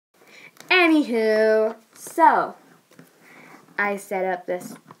Anywho, so I set up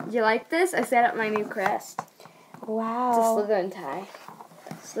this. You like this? I set up my new crest. Wow. It's a Slytherin tie.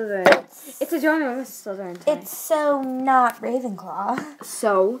 Slytherin. It's a ginormous Slytherin tie. It's so not Ravenclaw.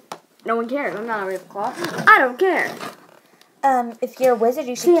 So, no one cares. I'm not a Ravenclaw. I don't care. If you're a wizard,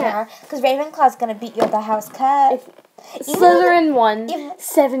 you should care. Because Ravenclaw's going to beat you at the house cut. Slytherin won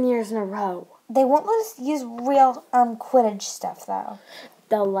 7 years in a row. They won't let us use real Quidditch stuff, though.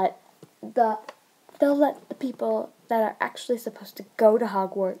 They'll let the people that are actually supposed to go to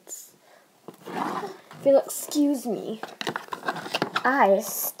Hogwarts. If you'll excuse me,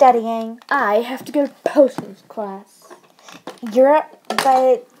 Studying. I have to go to potions class.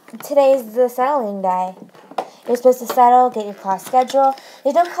 But today's the settling day. You're supposed to settle, get your class schedule.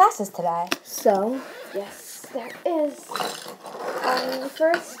 There's no classes today. So, yes, there is. On the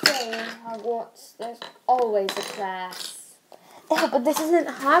first day in Hogwarts, there's always a class. Yeah, but this isn't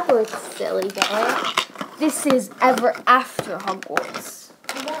Hogwarts, silly guy. This is ever after Hogwarts.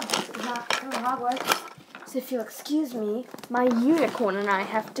 No, this is not Hogwarts. So if you'll excuse me, my unicorn and I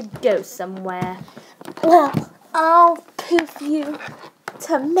have to go somewhere. Well, I'll poof you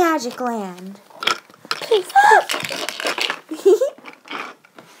to Magic Land.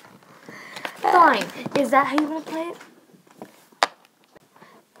 Fine. Is that how you want to play it?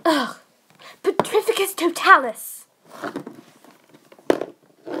 Ugh. Petrificus Totalis.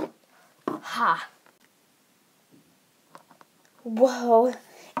 Ha. Whoa,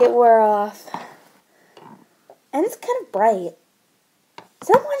 it wore off. And it's kind of bright.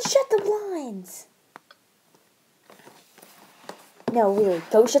 Someone shut the blinds. No, really,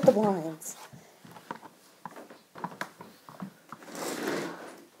 go shut the blinds.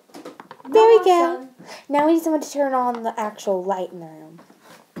 There we go. Now we need someone to turn on the actual light in the room.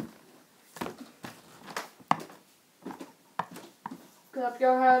 Clap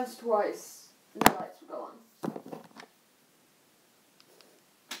your hands twice, and the lights will go on.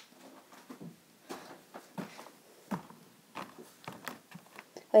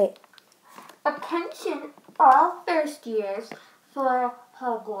 Wait. Attention, all first years for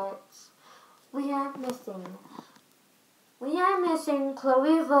Hogwarts. We are missing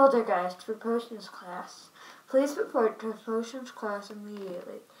Chloe Voldergeist for potions class. Please report to potions class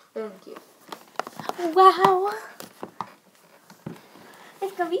immediately. Thank you. Wow.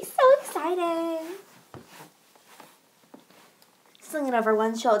 It's going to be so exciting. Slinging over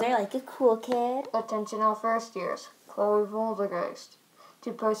one shoulder like a cool kid. Attention, all first years. Chloe Voldergeist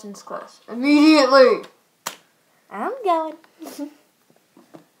to potions class immediately. I'm going.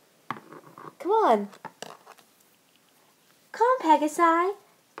 Come on. Come on, Pegasi.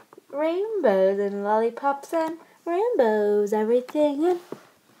 Rainbows and lollipops and rainbows, everything. And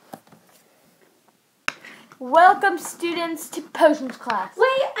Welcome, students, to potions class.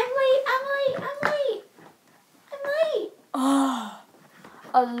 Wait, I'm late. Oh,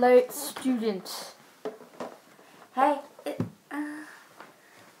 a late student. hey,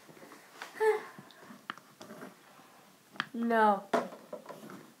 No.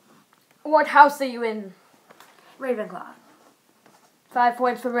 What house are you in? Ravenclaw. 5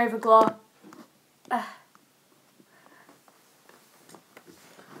 points for Ravenclaw.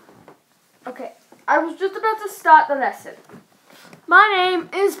 Okay, I was just about to start the lesson. My name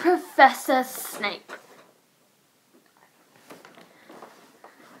is Professor Snape.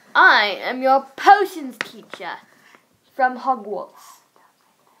 I am your potions teacher from Hogwarts.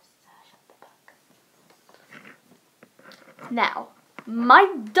 Now, my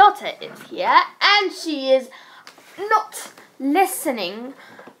daughter is here, and she is not listening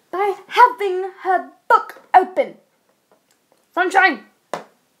by having her book open. Sunshine!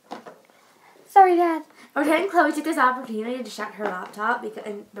 Sorry, Dad. I'm telling Chloe took this opportunity to shut her laptop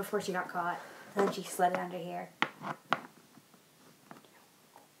before she got caught. And then she slid it under here.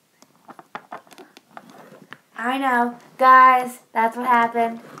 I know. Guys, that's what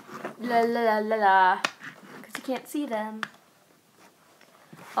happened. La la la la la. Because you can't see them.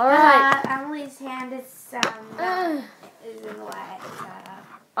 Alright. Emily's hand is in the way.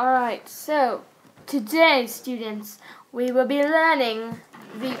 Alright, so today, students, we will be learning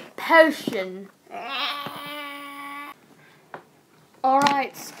the potion.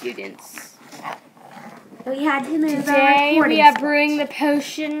 Alright, students. We had to move Today we are brewing the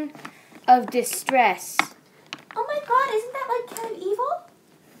potion of distress. Oh my god, isn't that like kind of evil?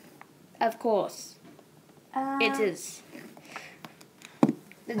 Of course, it is.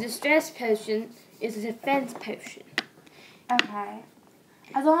 The distress potion is a defense potion. Okay.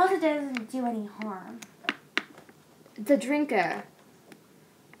 As long as it doesn't do any harm. The drinker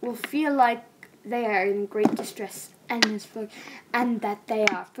will feel like they are in great distress and that they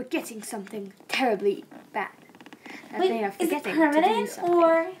are forgetting something terribly bad. That they are is it forgetting to do permanent something.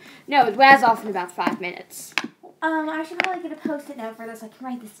 or? No, it wears off in about 5 minutes. I should probably get a post-it note for this. I can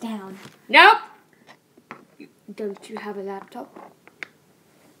write this down. Nope. Don't you have a laptop?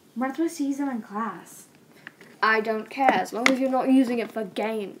 We're not supposed to use them in class. I don't care as long as you're not using it for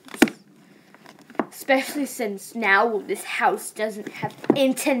games. Especially since now this house doesn't have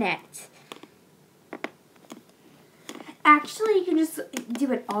internet. Actually, you can just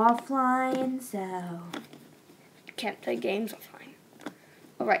do it offline, so... Can't play games offline.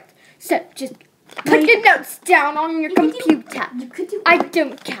 Alright, so just put your notes down on your computer. You could do... I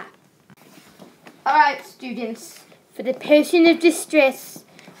don't care. Alright, students. For the potion of distress,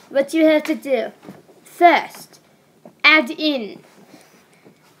 what you have to do. First, add in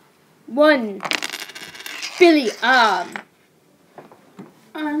 1 Billy arm.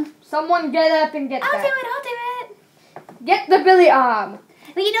 Someone get up and get I'll that. do it. Get the Billy arm.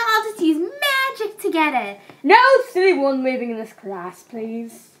 But you know, I'll just use magic to get it. No silly one waving in this class,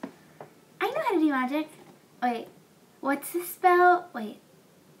 please. I know how to do magic. Wait, what's the spell? Wait.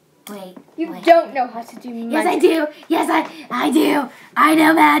 You don't know how to do magic. Yes, I do. Yes, I do. I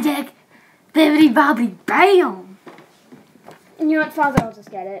know magic. Bibbidi bobbidi bam. You know what, Father? I'll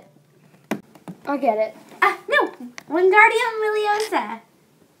just get it. I'll get it. No. Wingardium Leviosa.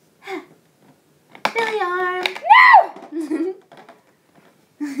 Billy arm. No!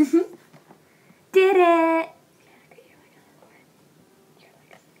 Did it.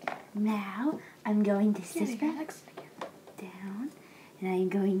 Now, I'm going to sit back down, and I'm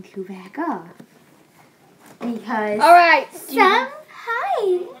going to back off. Because... Alright.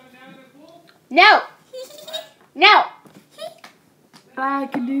 Hi. No! No! I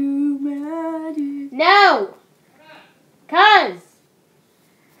can do magic. No! 'Cause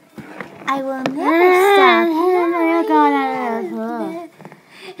I will never stop.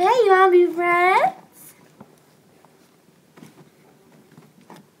 Hey, you want to be friends?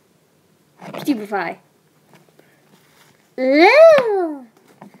 Stupefy. Ooh.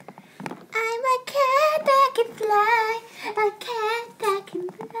 I'm a cat that can fly. A cat that can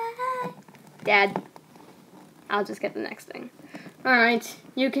fly. Dad, I'll just get the next thing. Alright,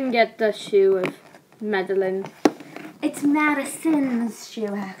 you can get the shoe of Madeline. It's Madison's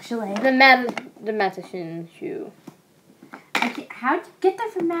shoe, actually. The Madison shoe. How'd you get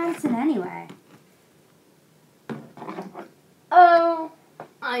that from Madison anyway? Oh,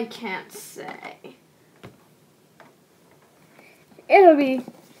 I can't say. It'll be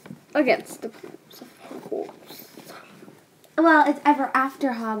against the rules of Hogwarts. Well, it's ever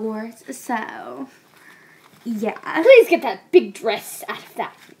after Hogwarts, so yeah. Please get that big dress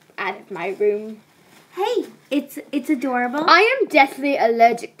out of my room. Hey, it's adorable. I am deathly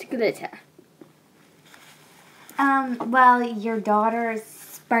allergic to glitter. Well, your daughter's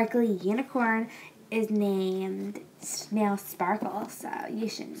sparkly unicorn is named Snail Sparkle, so you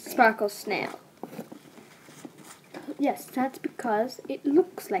shouldn't say Sparkle Snail. Yes, that's because it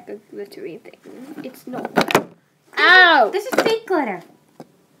looks like a glittery thing. It's not. Ow! This is fake glitter.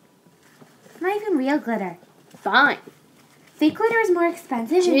 Not even real glitter. Fine. Fake glitter is more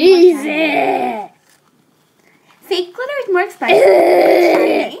expensive. Jesus! Fake glitter is more expensive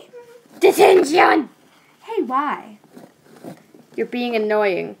than shiny. Detention! Hey, why? You're being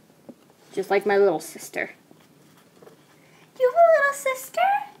annoying. Just like my little sister. You have a little sister?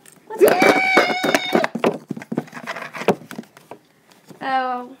 What's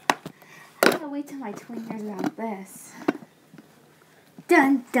Oh. I'll wait till my twin hears about this.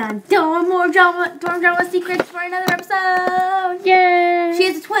 Dun dun dun! More drama secrets for another episode! Yay! She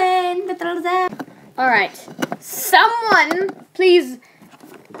has a twin! Da-da-da-da. Alright. Someone, please,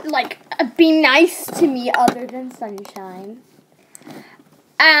 be nice to me other than Sunshine.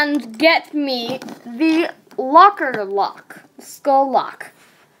 And get me the locker lock. Skull lock.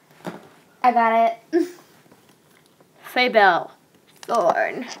 I got it. Fabel.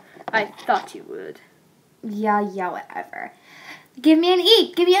 Thorn. I thought you would. Yeah, whatever. Give me an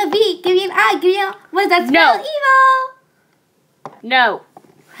E, give me a V, give me an I, give me a... What is that No. spell? Evil! No.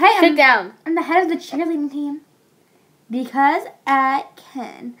 Hey, Sit down. I'm the head of the cheerleading team. Because I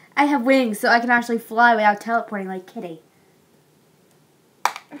can. I have wings, so I can actually fly without teleporting like Kitty.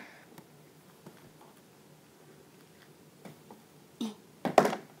 You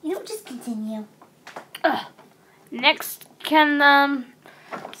know, just continue. Next, can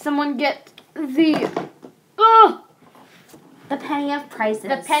someone get the The penny of prices.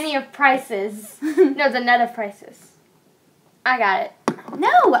 the penny of prices? No, the nut of prices. I got it.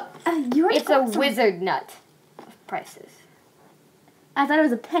 No! You're It's a wizard nut of prices. I thought it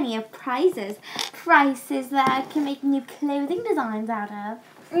was a penny of prizes. Prices that I can make new clothing designs out of.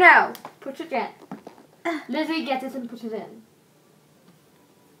 No, put it in. Lizzie, get it and put it in.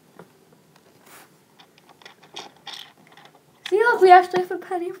 See, look, we actually have a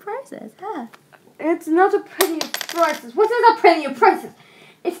penny of prizes. Huh? It's not a penny of prices. What is a penny of prices?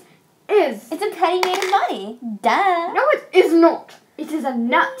 It is. It's a penny made of money. Duh. No, it is not. It is a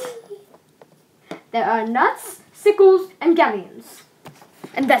nut. There are nuts, sickles, and galleons.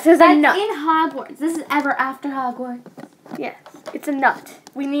 And that is a nut. That's in Hogwarts. This is ever after Hogwarts. Yes, it's a nut.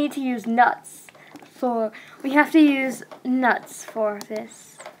 We need to use nuts we have to use nuts for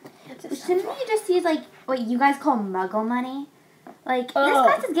this. Shouldn't we just use, like, what you guys call muggle money? Like, this Oh.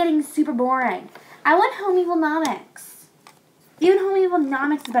 class is getting super boring. I want home evilnomics. Even home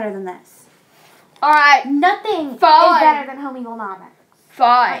evilnomics is better than this. Alright, Nothing Fine. is better than home evilnomics.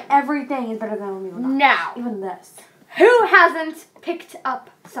 fine. Like, everything is better than home evilnomics. Now, Even this. who hasn't picked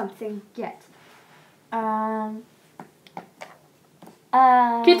up something yet?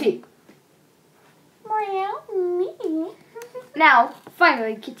 Kitty. Well, me. Now,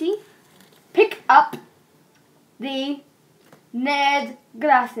 finally, Kitty, pick up the Ned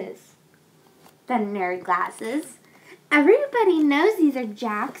glasses. The nerd glasses. Everybody knows these are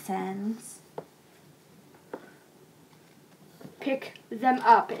Jacksons. Pick them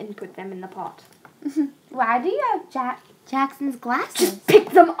up and put them in the pot. Why do you have Jackson's glasses?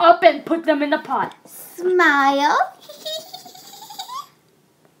 Pick them up and put them in the pot. Smile.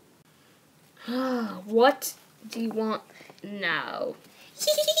 What do you want now?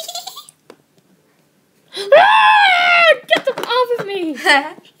 Get them off of me!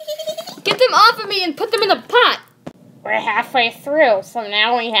 Get them off of me and put them in the pot! We're halfway through, so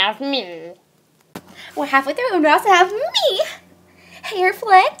now we have me. We're halfway through and we also have me. Hair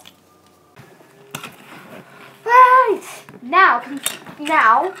flick. Right! Now,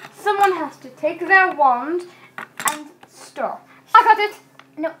 someone has to take their wand and stir. I got it!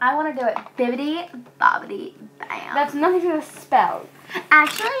 No, I want to do it. Bibbidi, bobbidi, bam. That's nothing to spell.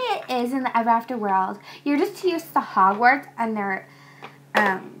 Actually, it is in the Ever After world. You're just used to Hogwarts and their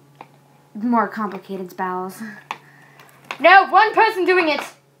more complicated spells. No, one person doing it.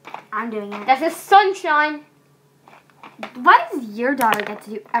 I'm doing it. That is Sunshine. Why does your daughter get to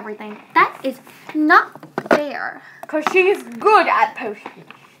do everything? That is not fair. Because she's good at potions.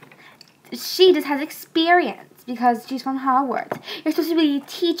 She just has experience because she's from Hogwarts. You're supposed to be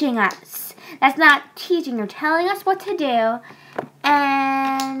teaching us. That's not teaching. You're telling us what to do.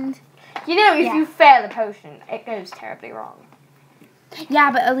 And You know, if Yeah. you fail a potion, it goes terribly wrong.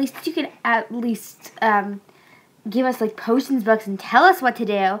 yeah, but at least you could at least give us like potions books and tell us what to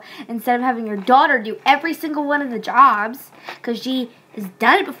do instead of having your daughter do every single one of the jobs because she has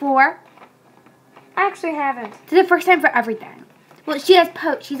done it before. I actually haven't. It's the first time for everything. Well,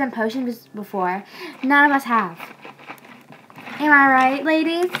 she's done potions before. None of us have. Am I right,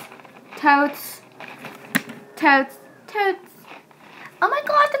 ladies? Totes. Totes. Totes. Oh my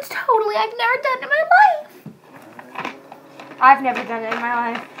god, that's totally, I've never done it in my life. I've never done it in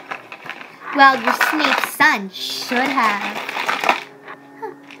my life. Well, your Snape's son should have.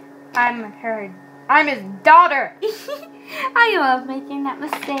 I'm his daughter. I love making that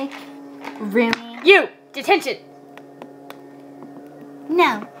mistake. Really? You, detention.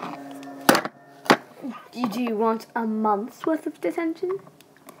 No. Do you want a month's worth of detention?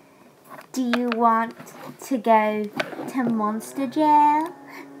 Do you want to go to Monster Jail?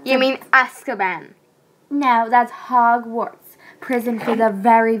 You mean Azkaban? No, that's Hogwarts. Prison for the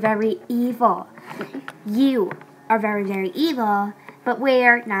very, very evil. You are very, very evil, but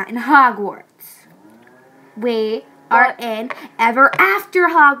we're not in Hogwarts. We are in Ever After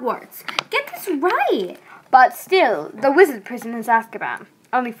Hogwarts. Get this right. But still, the wizard prison is Azkaban.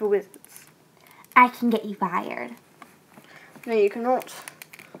 Only for wizards. I can get you fired. No, you cannot.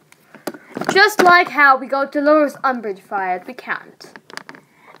 Just like how we got Dolores Umbridge fired, we can't.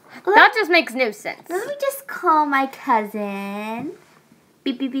 That just makes no sense. Let me just call my cousin.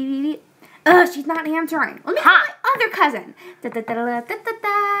 Beep, beep, beep, beep, beep. Ugh, she's not answering. Let me call my other cousin. Da, da, da, da, da, da,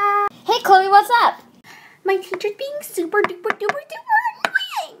 da. Hey, Chloe, what's up? My teacher's being super duper duper duper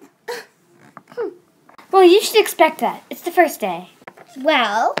annoying. Well, you should expect that. It's the first day.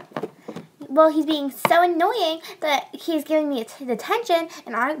 Well, he's being so annoying that he's giving me detention,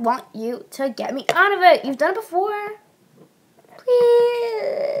 and I want you to get me out of it. You've done it before.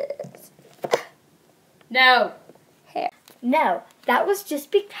 Please. No. No, that was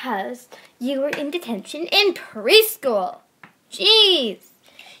just because you were in detention in preschool. Jeez.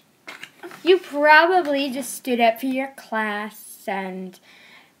 You probably just stood up for your class and,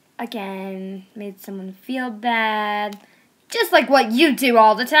 again, made someone feel bad. Just like what you do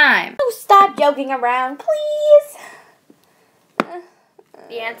all the time. Oh, stop joking around, please.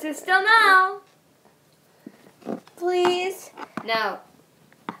 The answer's still no. Please. No.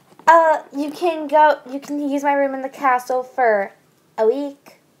 You can use my room in the castle for a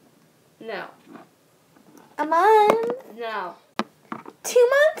week, No. a month, No. 2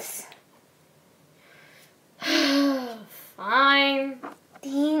 months. Fine.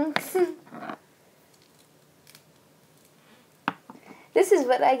 Thanks. This is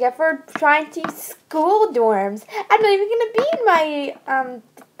what I get for trying to use school dorms. I'm not even going to be in my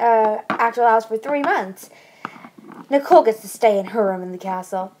actual house for 3 months. Nicole gets to stay in her room in the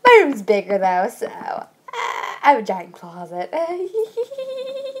castle. My room's bigger though, so I have a giant closet.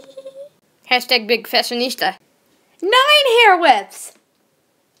 Hashtag big fashionista. 9 hair whips.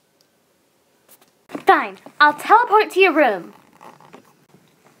 Fine. I'll teleport to your room.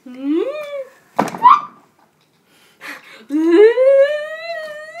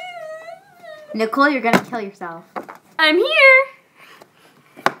 Nicole, you're gonna kill yourself. I'm here.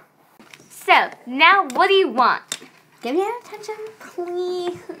 So, now what do you want? Give me attention,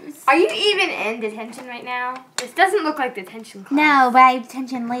 please. Are you even in detention right now? This doesn't look like detention class. No, but I have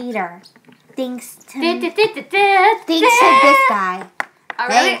attention later. Thanks to this Thanks guy. Oh,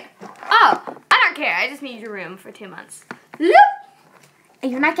 really? Oh, I don't care. I just need your room for 2 months.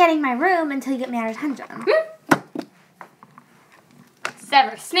 You're not getting my room until you get me out of detention.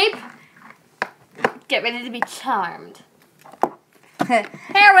 Severus Snape, get ready to be charmed. Hair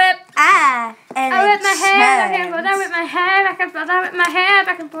whip! And I whip my hair back and forth. I whip my hair back and forth. I whip my hair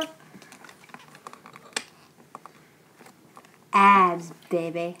back and forth. Abs,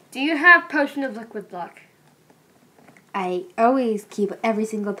 baby. Do you have potion of liquid luck? I always keep every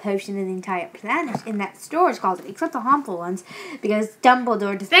single potion in the entire planet in that storage closet, except the harmful ones, because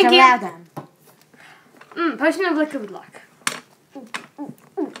Dumbledore doesn't Thank allow you. them. Potion of liquid luck.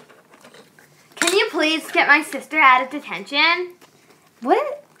 Can you please get my sister out of detention?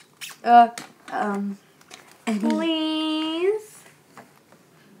 What? Please.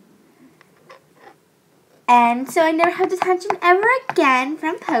 And so I never have detention ever again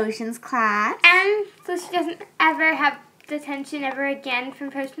from potions class. And so she doesn't ever have detention ever again from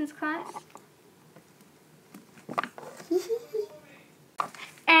potions class?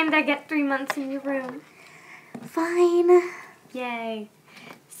 And I get 3 months in your room. Fine. Yay.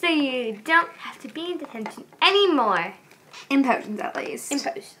 So you don't have to be in detention anymore. In potions, at least. In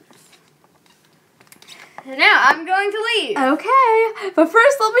potions. So now I'm going to leave. Okay, but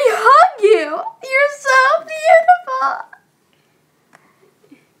first let me hug you. You're so beautiful.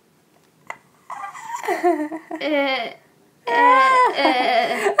 I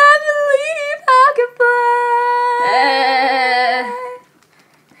believe I can fly.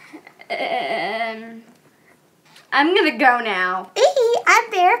 I'm gonna go now. I'm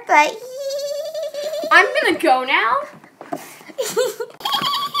barefoot. I'm gonna go now.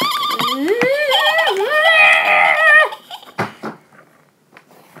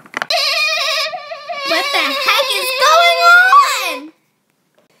 What the heck is going on?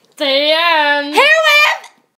 The end. Harry